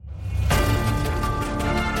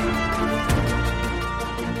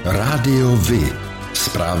Rádio Vy.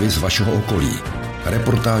 Zprávy z vašeho okolí.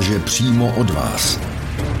 Reportáže přímo od vás.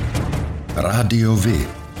 Rádio Vy.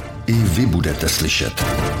 I vy budete slyšet.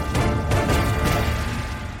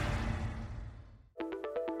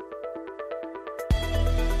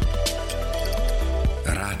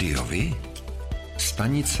 Rádio Vy.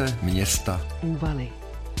 Stanice města Úvaly.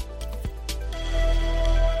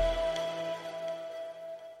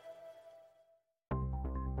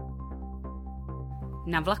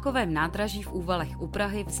 Na vlakovém nádraží v Úvalech u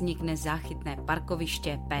Prahy vznikne záchytné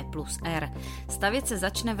parkoviště P+R. Stavět se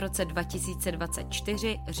začne v roce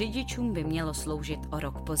 2024, řidičům by mělo sloužit o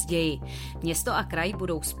rok později. Město a kraj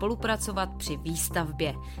budou spolupracovat při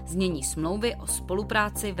výstavbě. Znění smlouvy o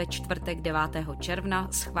spolupráci ve čtvrtek 9. června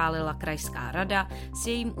schválila krajská rada, s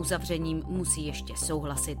jejím uzavřením musí ještě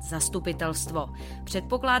souhlasit zastupitelstvo.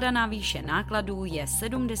 Předpokládaná výše nákladů je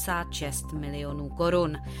 76 milionů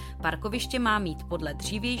korun. Parkoviště má mít podle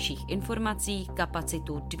dřívějších informací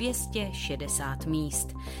kapacitu 260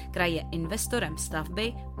 míst. Kraj je investorem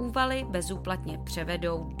stavby, Úvaly bezúplatně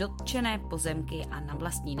převedou dotčené pozemky a na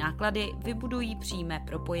vlastní náklady vybudují přímé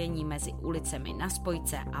propojení mezi ulicemi Na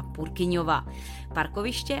Spojce a Purkyňova.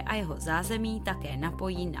 Parkoviště a jeho zázemí také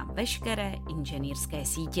napojí na veškeré inženýrské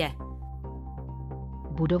sítě.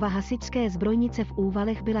 Budova hasičské zbrojnice v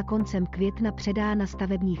Úvalech byla koncem května předána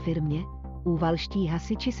stavební firmě. Úvalští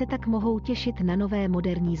hasiči se tak mohou těšit na nové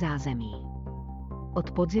moderní zázemí.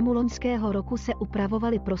 Od podzimu loňského roku se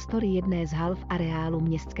upravovaly prostory jedné z hal v areálu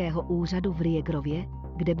městského úřadu v Riegrově,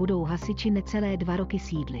 kde budou hasiči necelé 2 roky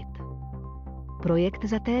sídlit. Projekt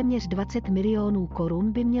za téměř 20 milionů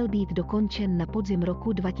korun by měl být dokončen na podzim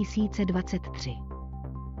roku 2023.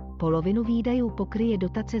 Polovinu výdajů pokryje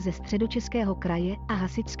dotace ze Středočeského kraje a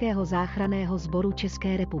Hasičského záchranného sboru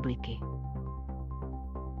České republiky.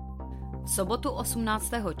 V sobotu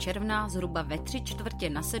 18. června zhruba ve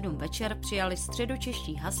 6:45 večer přijali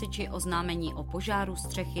středočeští hasiči oznámení o požáru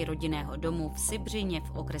střechy rodinného domu v Sybřině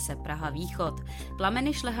v okrese Praha Východ.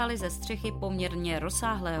 Plameny šlehaly ze střechy poměrně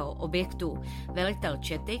rozsáhlého objektu. Velitel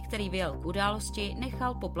čety, který vyjel k události,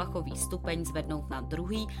 nechal poplachový stupeň zvednout na 2.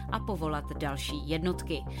 a povolat další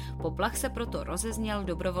jednotky. Poplach se proto rozezněl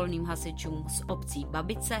dobrovolným hasičům z obcí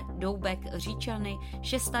Babice, Doubek, Říčany,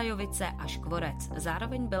 Šestajovice a Škvorec.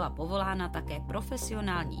 Zároveň byla povolána také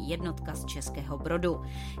profesionální jednotka z Českého Brodu.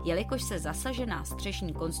 Jelikož se zasažená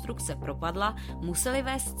střešní konstrukce propadla, museli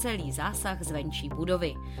vést celý zásah zvenčí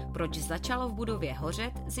budovy. Proč začalo v budově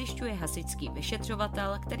hořet, zjišťuje hasičský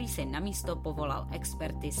vyšetřovatel, který si na místo povolal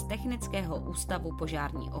experty z Technického ústavu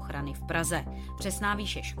požární ochrany v Praze. Přesná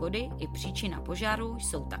výše škody i příčina požáru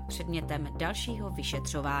jsou tak předmětem dalšího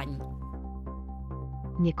vyšetřování.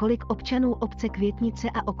 Několik občanů obce Květnice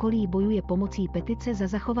a okolí bojuje pomocí petice za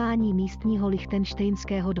zachování místního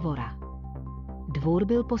lichtenštejnského dvora. Dvůr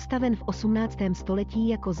byl postaven v 18. století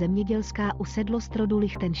jako zemědělská usedlost rodu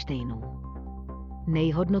Lichtenštejnů.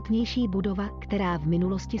 Nejhodnotnější budova, která v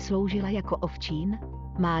minulosti sloužila jako ovčín,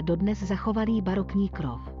 má dodnes zachovalý barokní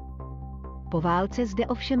krov. Po válce zde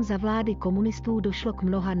ovšem za vlády komunistů došlo k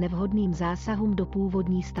mnoha nevhodným zásahům do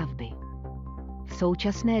původní stavby. V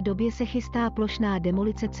současné době se chystá plošná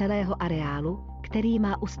demolice celého areálu, který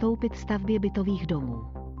má ustoupit stavbě bytových domů.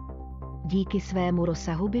 Díky svému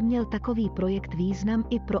rozsahu by měl takový projekt význam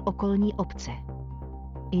i pro okolní obce.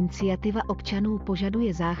 Iniciativa občanů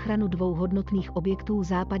požaduje záchranu 2 hodnotných objektů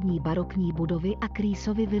západní barokní budovy a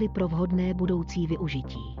Krýsovy vily pro vhodné budoucí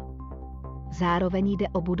využití. Zároveň jde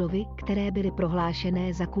o budovy, které byly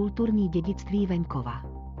prohlášené za kulturní dědictví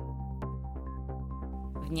venkova.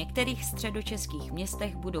 V některých středočeských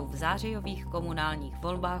městech budou v zářijových komunálních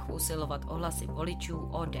volbách usilovat o hlasy voličů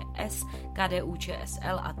ODS,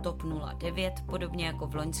 KDU-ČSL a TOP 09, podobně jako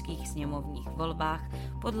v loňských sněmovních volbách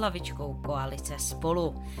pod hlavičkou koalice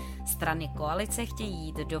Spolu. Strany koalice chtějí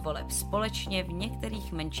jít do voleb společně v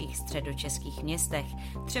některých menších středočeských městech,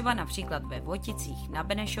 třeba například ve Vojticích na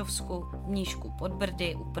Benešovsku, v Mníšku pod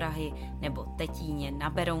Brdy u Prahy nebo Tetíně na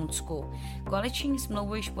Berounsku. Koaliční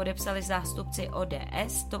smlouvu již podepsali zástupci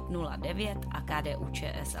ODS, TOP 09 a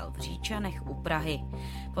KDU-ČSL v Říčanech u Prahy.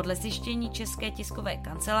 Podle zjištění České tiskové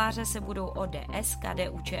kanceláře se budou ODS,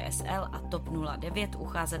 KDU-ČSL a TOP 09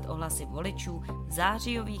 ucházet o hlasy voličů v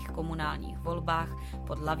zářijových komunálních volbách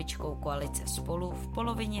pod hlavičkou koalice Spolu v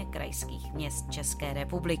polovině krajských měst České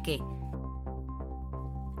republiky.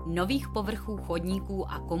 Nových povrchů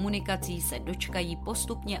chodníků a komunikací se dočkají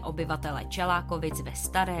postupně obyvatele Čelákovic ve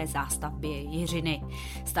staré zástavbě Jiřiny.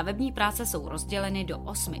 Stavební práce jsou rozděleny do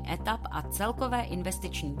 8 etap a celkové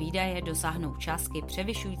investiční výdaje dosáhnou částky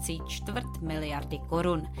převyšující 250 miliardy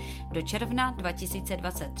korun. Do června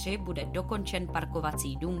 2023 bude dokončen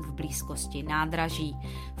parkovací dům v blízkosti nádraží.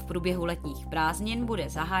 V průběhu letních prázdnin bude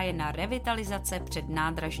zahájena revitalizace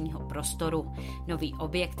přednádražního prostoru. Nový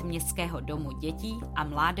objekt Městského domu dětí a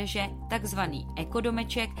mládeže, takzvaný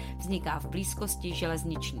ekodomeček, vzniká v blízkosti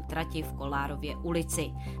železniční trati v Kolárově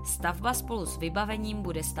ulici. Stavba spolu s vybavením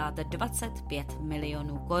bude stát 25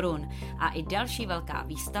 milionů korun a i další velká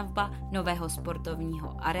výstavba nového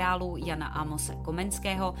sportovního areálu Jana Amose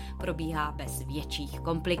Komenského probíhá bez větších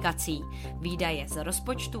komplikací. Výdaje z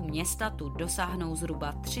rozpočtu města tu dosáhnou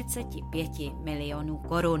zhruba 35 milionů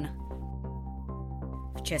korun.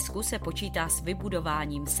 V Česku se počítá s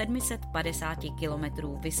vybudováním 750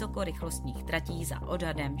 kilometrů vysokorychlostních tratí za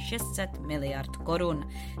odhadem 600 miliard korun.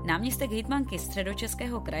 Náměstek hejtmanky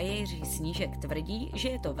Středočeského kraje Jiří Snížek tvrdí, že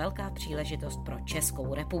je to velká příležitost pro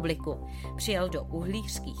Českou republiku. Přijel do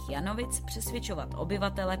uhlířských Janovic přesvědčovat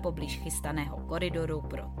obyvatele poblíž chystaného koridoru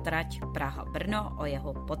pro trať Praha-Brno o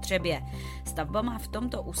jeho potřebě. Stavba má v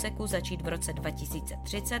tomto úseku začít v roce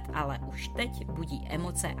 2030, ale už teď budí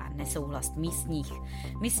emoce a nesouhlas místních.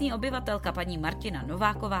 Místní obyvatelka paní Martina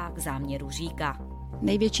Nováková k záměru říká: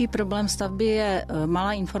 Největší problém stavby je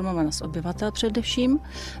malá informovanost obyvatel především.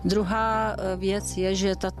 Druhá věc je,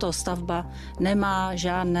 že tato stavba nemá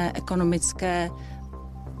žádné ekonomické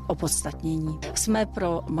opodstatnění. Jsme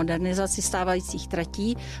pro modernizaci stávajících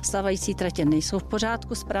tratí. Stávající tratě nejsou v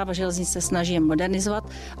pořádku, Správa železnic se snaží je modernizovat,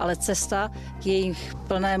 ale cesta k jejich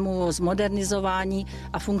plnému zmodernizování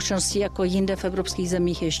a funkčnosti jako jinde v evropských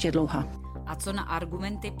zemích je ještě dlouhá. A co na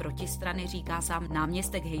argumenty protistrany říká sám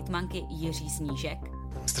náměstek hejtmanky Jiří Snížek?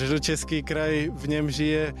 Středočeský kraj, v něm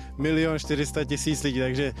žije 1 400 000 lidí,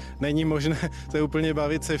 takže není možné se úplně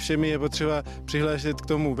bavit se všemi, je potřeba přihlédnout k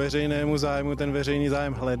tomu veřejnému zájmu, ten veřejný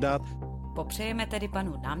zájem hledat. Popřejeme tedy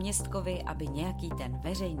panu náměstkovi, aby nějaký ten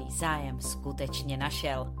veřejný zájem skutečně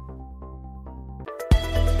našel.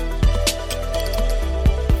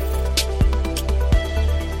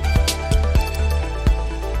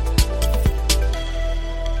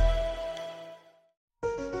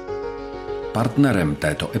 Partnerem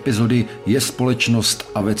této epizody je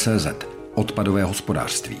společnost AV.cz, odpadové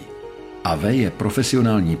hospodářství. AV je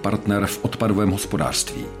profesionální partner v odpadovém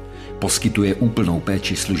hospodářství. Poskytuje úplnou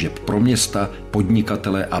péči služeb pro města,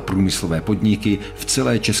 podnikatele a průmyslové podniky v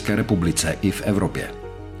celé České republice i v Evropě.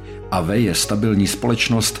 AV je stabilní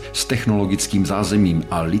společnost s technologickým zázemím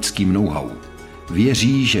a lidským know-how.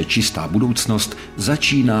 Věří, že čistá budoucnost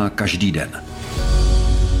začíná každý den.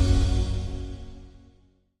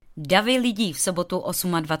 Davy lidí v sobotu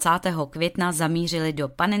 28. května zamířili do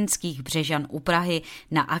Panenských Břežan u Prahy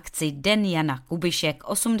na akci Den Jana Kubiše k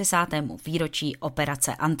 80. výročí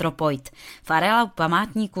operace Antropoid. V areálu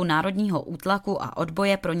památníku národního útlaku a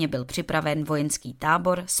odboje pro ně byl připraven vojenský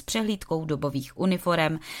tábor s přehlídkou dobových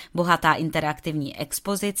uniforem, bohatá interaktivní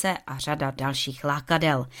expozice a řada dalších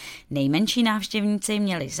lákadel. Nejmenší návštěvníci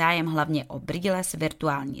měli zájem hlavně o brýle s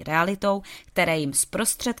virtuální realitou, které jim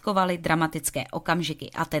zprostředkovaly dramatické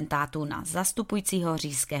okamžiky atentátu na zastupujícího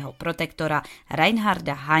říšského protektora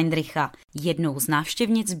Reinharda Heydricha. Jednou z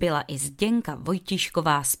návštěvnic byla i Zdenka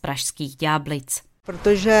Vojtíšková z Pražských Ďáblic.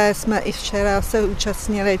 Protože jsme i včera se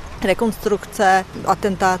účastnili rekonstrukce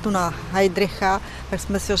atentátu na Heydricha, tak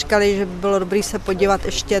jsme si říkali, že by bylo dobré se podívat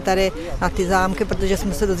ještě tady na ty zámky, protože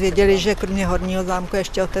jsme se dozvěděli, že kromě horního zámku je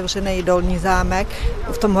ještě otevřený i dolní zámek.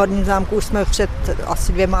 V tom horním zámku už jsme před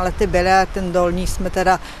asi 2 lety byli a ten dolní jsme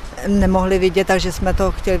teda nemohli vidět, takže jsme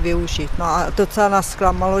toho chtěli využít. No a docela nás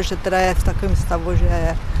zklamalo, že teda je v takovém stavu, že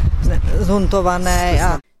je zhuntovaný.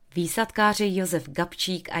 Výsadkáři Josef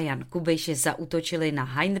Gabčík a Jan Kubiš zaútočili na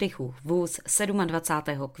Heydrichův vůz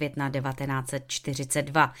 27. května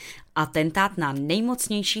 1942. Atentát na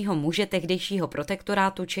nejmocnějšího muže tehdejšího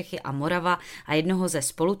protektorátu Čechy a Morava a jednoho ze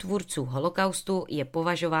spolutvůrců holokaustu je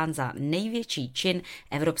považován za největší čin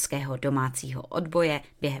evropského domácího odboje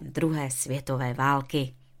během druhé světové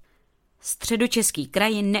války. Středočeský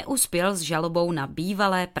kraj neuspěl s žalobou na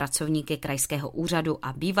bývalé pracovníky krajského úřadu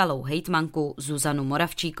a bývalou hejtmanku Zuzanu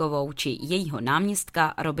Moravčíkovou či jejího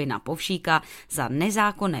náměstka Robina Povšíka za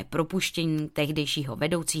nezákonné propuštění tehdejšího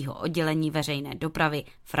vedoucího oddělení veřejné dopravy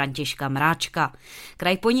Františka Mráčka.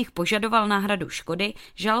 Kraj po nich požadoval náhradu škody,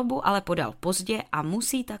 žalobu ale podal pozdě a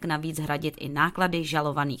musí tak navíc hradit i náklady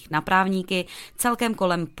žalovaných na právníky celkem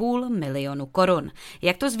kolem 500 000 korun.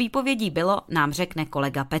 Jak to z výpovědí bylo, nám řekne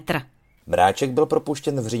kolega Petr. Mráček byl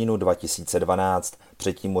propuštěn v říjnu 2012.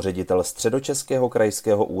 Předtím mu ředitel Středočeského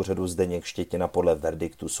krajského úřadu Zdeněk Štětina podle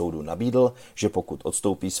verdiktu soudu nabídl, že pokud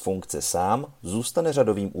odstoupí z funkce sám, zůstane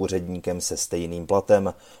řadovým úředníkem se stejným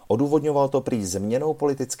platem. Odůvodňoval to prý změnou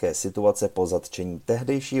politické situace po zatčení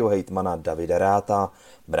tehdejšího hejtmana Davida Ratha.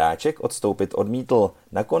 Mráček odstoupit odmítl.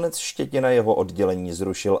 Nakonec Štětina jeho oddělení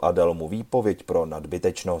zrušil a dal mu výpověď pro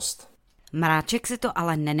nadbytečnost. Mráček si to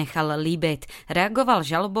ale nenechal líbit. Reagoval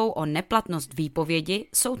žalobou o neplatnost výpovědi,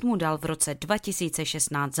 soud mu dal v roce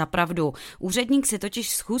 2016 za pravdu. Úředník si totiž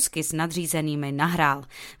schůzky s nadřízenými nahrál.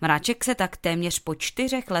 Mráček se tak téměř po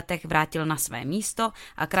 4 letech vrátil na své místo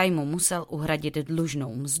a kraj mu musel uhradit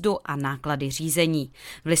dlužnou mzdu a náklady řízení.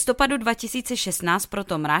 V listopadu 2016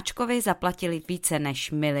 proto Mráčkovi zaplatili více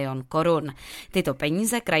než 1 000 000 korun. Tyto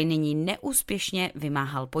peníze kraj nyní neúspěšně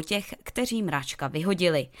vymáhal po těch, kteří Mráčka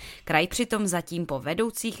vyhodili. Kraj přitom zatím po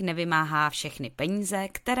vedoucích nevymáhá všechny peníze,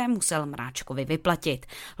 které musel Mráčkovi vyplatit.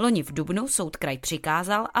 Loni v dubnu soud kraj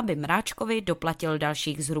přikázal, aby Mráčkovi doplatil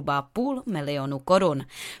dalších zhruba 500 000 korun.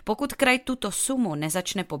 Pokud kraj tuto sumu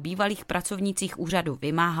nezačne po bývalých pracovnících úřadu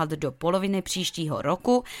vymáhat do poloviny příštího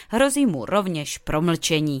roku, hrozí mu rovněž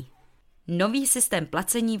promlčení. Nový systém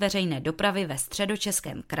placení veřejné dopravy ve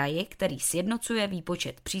Středočeském kraji, který sjednocuje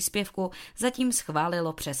výpočet příspěvku, zatím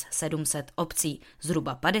schválilo přes 700 obcí,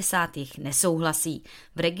 zhruba 50 jich nesouhlasí.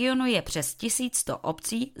 V regionu je přes 1100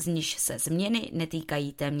 obcí, z nichž se změny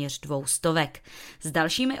netýkají téměř 200. S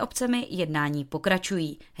dalšími obcemi jednání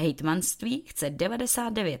pokračují. Hejtmanství chce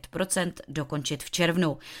 99% dokončit v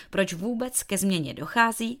červnu. Proč vůbec ke změně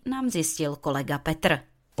dochází, nám zjistil kolega Petr.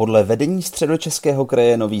 Podle vedení Středočeského kraje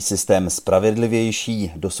je nový systém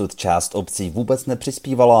spravedlivější. Dosud část obcí vůbec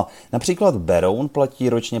nepřispívala. Například Beroun platí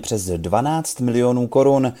ročně přes 12 milionů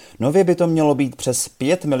korun. Nově by to mělo být přes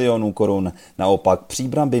 5 milionů korun. Naopak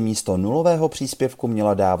Příbram by místo nulového příspěvku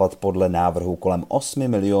měla dávat podle návrhu kolem 8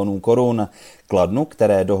 milionů korun. Kladno,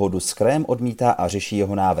 které dohodu s krajem odmítá a řeší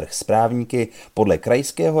jeho návrh s právníky, podle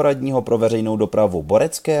krajského radního pro veřejnou dopravu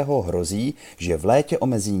Boreckého hrozí, že v létě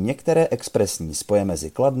omezí některé expresní spoje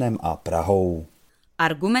mezi Kladnem a Prahou.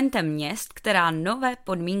 Argumentem měst, která nové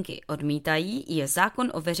podmínky odmítají, je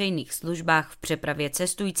zákon o veřejných službách v přepravě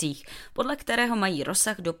cestujících, podle kterého mají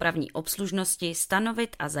rozsah dopravní obslužnosti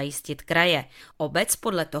stanovit a zajistit kraje. Obec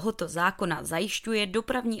podle tohoto zákona zajišťuje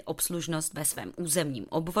dopravní obslužnost ve svém územním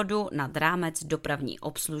obvodu nad rámec dopravní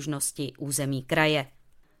obslužnosti území kraje.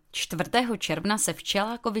 4. června se v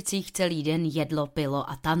Čelákovicích celý den jedlo, pilo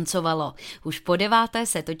a tancovalo. Už po 9.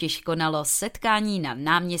 se totiž konalo setkání na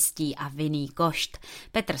náměstí a vinný košt.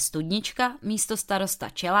 Petr Studnička, místostarosta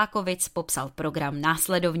Čelákovic, popsal program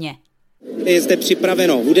následovně. Je zde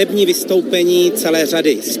připraveno hudební vystoupení celé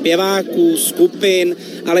řady zpěváků, skupin,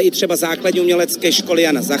 ale i třeba základní umělecké školy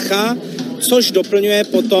Jana Zacha, což doplňuje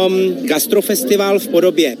potom gastrofestival v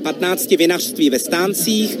podobě 15 vinařství ve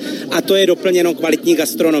Stáncích a to je doplněno kvalitní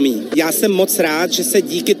gastronomií. Já jsem moc rád, že se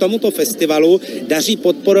díky tomuto festivalu daří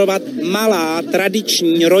podporovat malá,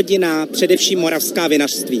 tradiční, rodinná, především moravská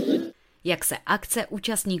vinařství. Jak se akce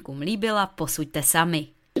účastníkům líbila, posuďte sami.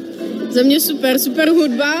 Za mě super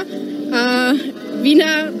hudba a vína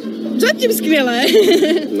zatím skvělé.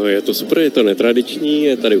 No je to super, je to netradiční,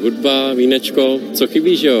 je tady hudba, vínečko, co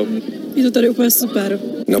chybí, že jo? Je to tady úplně super.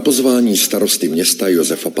 Na pozvání starosty města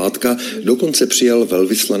Josefa Pátka dokonce přijel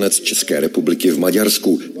velvyslanec České republiky v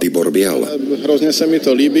Maďarsku Tibor Běl. Hrozně se mi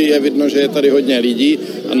to líbí, je vidno, že je tady hodně lidí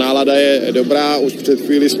a nálada je dobrá. Už před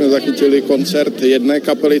chvíli jsme zachytili koncert jedné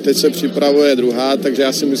kapely, teď se připravuje druhá, takže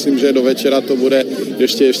já si myslím, že do večera to bude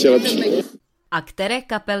ještě lepší. A které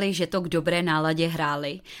kapely, že to k dobré náladě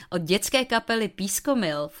hrály? Od dětské kapely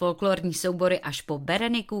Pískomil, folklorní soubory až po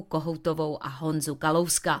Bereniku Kohoutovou a Honzu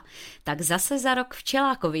Kalouska. Tak zase za rok v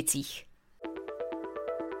Čelákovicích.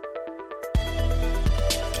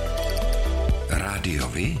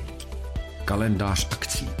 Rádiovi? Kalendář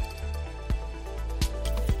akcí.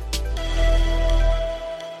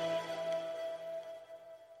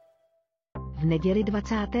 V neděli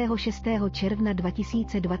 26. června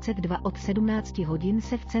 2022 od 17 hodin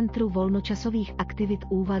se v Centru volnočasových aktivit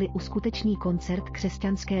Úvaly uskuteční koncert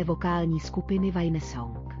křesťanské vokální skupiny Vajne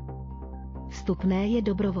Song. Vstupné je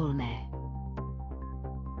dobrovolné.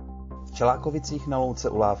 V Čelákovicích na louce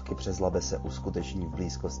u Lávky přes Labe se uskuteční v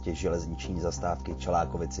blízkosti železniční zastávky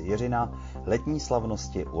Čelákovice Jiřina letní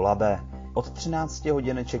slavnosti u Labe. Od 13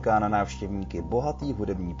 hodin čeká na návštěvníky bohatý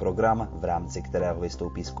hudební program, v rámci kterého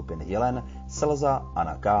vystoupí skupiny Jelen, Slza,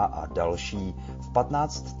 Anna K. a další. V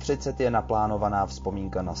 15:30 je naplánovaná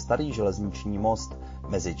vzpomínka na starý železniční most.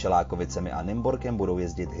 Mezi Čelákovicemi a Nymborkem budou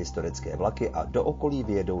jezdit historické vlaky a do okolí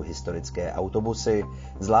vyjedou historické autobusy.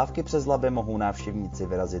 Z Lávky přes Labe mohou návštěvníci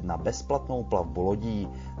vyrazit na bezplatnou plavbu lodí.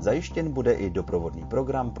 Zajištěn bude i doprovodný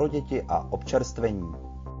program pro děti a občerstvení.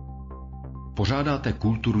 Pořádáte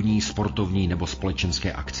kulturní, sportovní nebo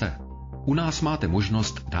společenské akce? U nás máte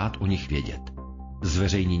možnost dát o nich vědět.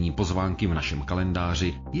 Zveřejnění pozvánky v našem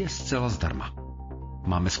kalendáři je zcela zdarma.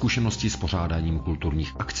 Máme zkušenosti s pořádáním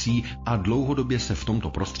kulturních akcí a dlouhodobě se v tomto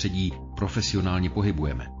prostředí profesionálně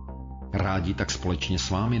pohybujeme. Rádi tak společně s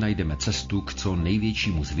vámi najdeme cestu k co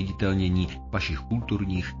největšímu zviditelnění vašich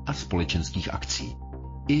kulturních a společenských akcí.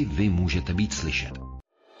 I vy můžete být slyšet.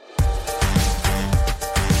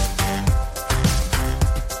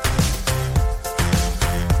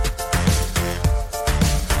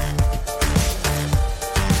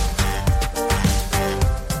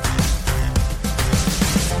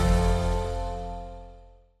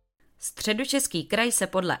 Středočeský kraj se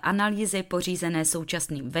podle analýzy pořízené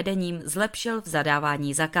současným vedením zlepšil v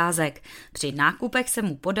zadávání zakázek. Při nákupech se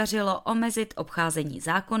mu podařilo omezit obcházení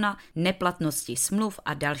zákona, neplatnosti smluv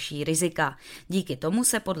a další rizika. Díky tomu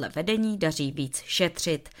se podle vedení daří víc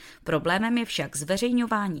šetřit. Problémem je však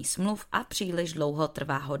zveřejňování smluv a příliš dlouho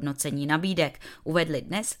trvá hodnocení nabídek, uvedli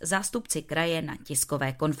dnes zástupci kraje na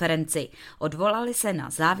tiskové konferenci. Odvolali se na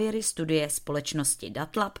závěry studie společnosti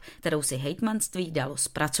Datlab, kterou si hejtmanství dalo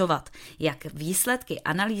zpracovat. Jak výsledky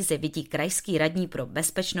analýzy vidí krajský radní pro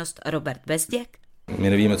bezpečnost Robert Bezděk? My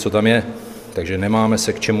nevíme, co tam je, takže nemáme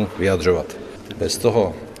se k čemu vyjadřovat. Bez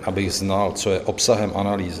toho, abych znal, co je obsahem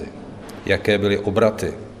analýzy, jaké byly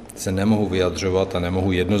obraty, se nemohu vyjadřovat a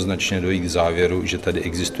nemohu jednoznačně dojít k závěru, že tady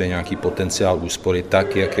existuje nějaký potenciál úspory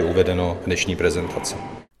tak, jak je uvedeno v dnešní prezentaci.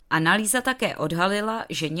 Analýza také odhalila,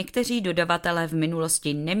 že někteří dodavatelé v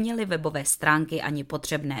minulosti neměli webové stránky ani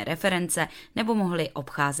potřebné reference nebo mohli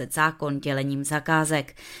obcházet zákon dělením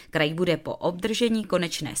zakázek. Kraj bude po obdržení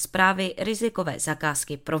konečné zprávy rizikové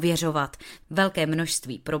zakázky prověřovat. Velké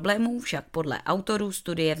množství problémů však podle autorů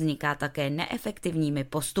studie vzniká také neefektivními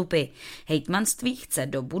postupy. Hejtmanství chce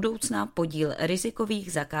do budoucna podíl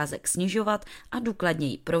rizikových zakázek snižovat a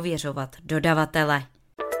důkladněji prověřovat dodavatele.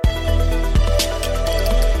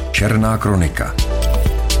 Černá kronika.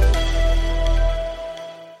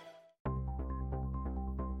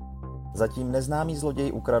 Zatím neznámý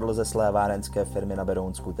zloděj ukradl ze slévárenské firmy na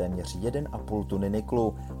Berounsku téměř 1,5 tuny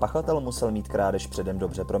niklu. Pachatel musel mít krádež předem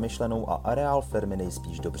dobře promyšlenou a areál firmy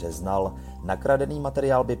nejspíš dobře znal. Nakradený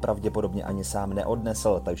materiál by pravděpodobně ani sám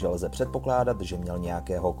neodnesl, takže lze předpokládat, že měl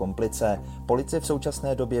nějakého komplice. Policie v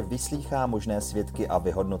současné době vyslýchá možné svědky a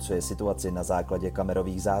vyhodnocuje situaci na základě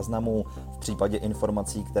kamerových záznamů. V případě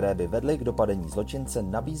informací, které by vedly k dopadení zločince,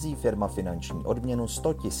 nabízí firma finanční odměnu 100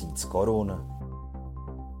 000 korun.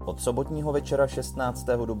 Od sobotního večera 16.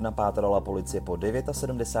 dubna pátrala policie po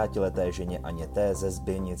 79leté ženě Aně T. ze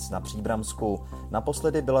Zbynic na Příbramsku.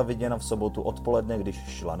 Naposledy byla viděna v sobotu odpoledne, když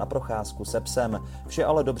šla na procházku se psem. Vše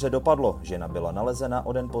ale dobře dopadlo. Žena byla nalezena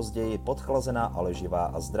o den později, podchlazená, ale živá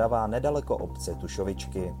a zdravá nedaleko obce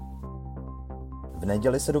Tušovičky. V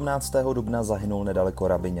neděli 17. dubna zahynul nedaleko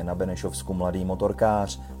Rabyně na Benešovsku mladý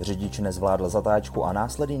motorkář. Řidič nezvládl zatáčku a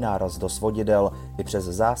následný náraz do svodidel. I přes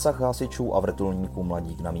zásah hasičů a vrtulníků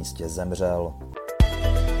mladík na místě zemřel.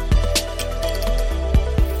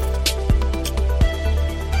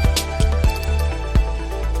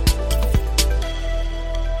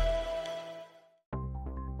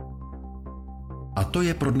 A to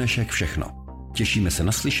je pro dnešek všechno. Těšíme se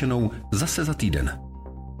na slyšenou zase za týden.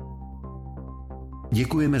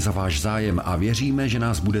 Děkujeme za váš zájem a věříme, že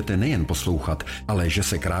nás budete nejen poslouchat, ale že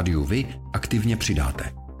se k rádiu vy aktivně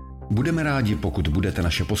přidáte. Budeme rádi, pokud budete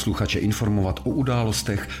naše posluchače informovat o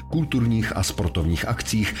událostech, kulturních a sportovních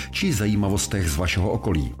akcích či zajímavostech z vašeho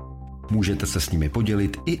okolí. Můžete se s nimi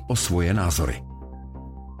podělit i o svoje názory.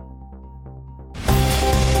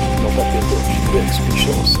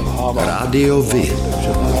 Rádio Vy.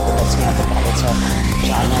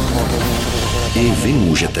 I vy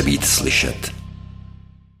můžete být slyšet.